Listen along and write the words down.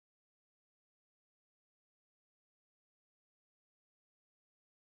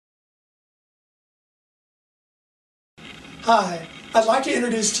Hi, I'd like to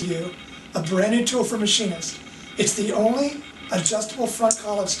introduce to you a brand new tool for machinists. It's the only adjustable front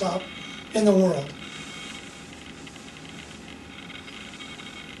collet stop in the world.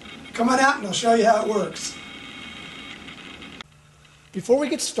 Come on out and I'll show you how it works. Before we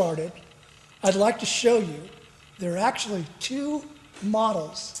get started, I'd like to show you there are actually two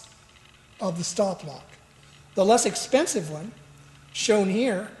models of the Stop-Loc. The less expensive one, shown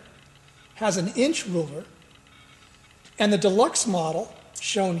here, has an inch ruler, and the deluxe model,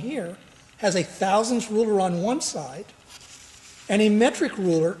 shown here, has a thousandths ruler on one side and a metric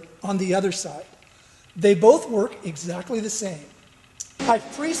ruler on the other side. They both work exactly the same. I've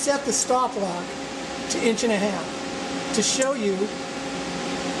preset the Stop-Loc to 1.5 inches to show you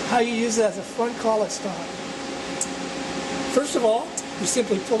how you use it as a front collet stop. First of all, you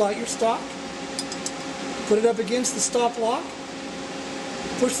simply pull out your stock, put it up against the Stop-Loc,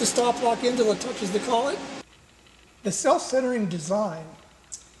 push the Stop-Loc in until it touches the collet. The self-centering design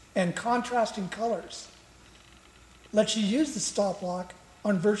and contrasting colors lets you use the Stop-Loc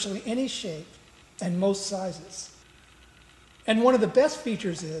on virtually any shape and most sizes. And one of the best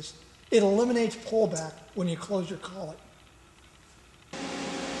features is it eliminates pullback when you close your collet.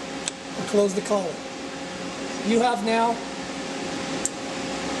 Or close the collet. You have now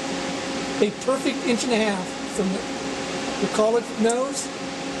a perfect 1.5 inches from the collet nose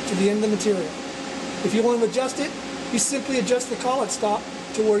to the end of the material. If you want to adjust it, you simply adjust the collet stop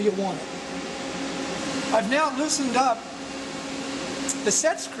to where you want it. I've now loosened up the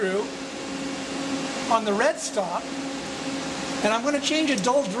set screw on the red stop, and I'm going to change a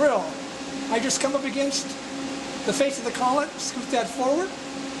dull drill. I just come up against the face of the collet, scoot that forward,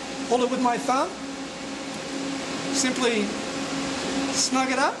 hold it with my thumb, simply snug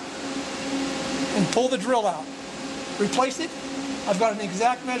it up, and pull the drill out. Replace it. I've got an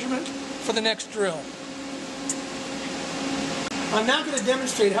exact measurement for the next drill. I'm now going to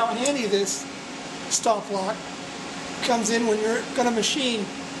demonstrate how handy this Stop-Loc comes in when you're going to machine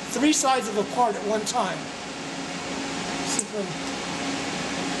 3 sides of a part at one time. Simply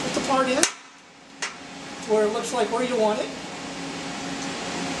put the part in to where it looks like where you want it.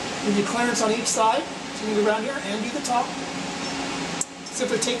 Give you clearance on each side, so you can go around here and do the top.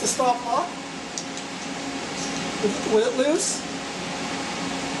 Simply take the Stop-Loc with it loose.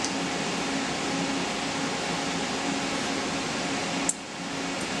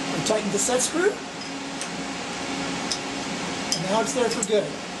 Tighten the set screw, and now it's there for good.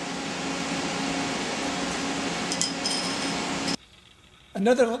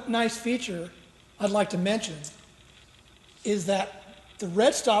 Another nice feature I'd like to mention is that the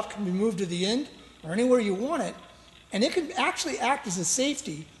red stop can be moved to the end or anywhere you want it, and it can actually act as a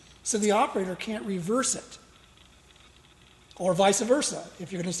safety so the operator can't reverse it, or vice versa.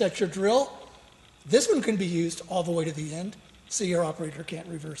 If you're going to set your drill, this one can be used all the way to the end so your operator can't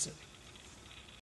reverse it.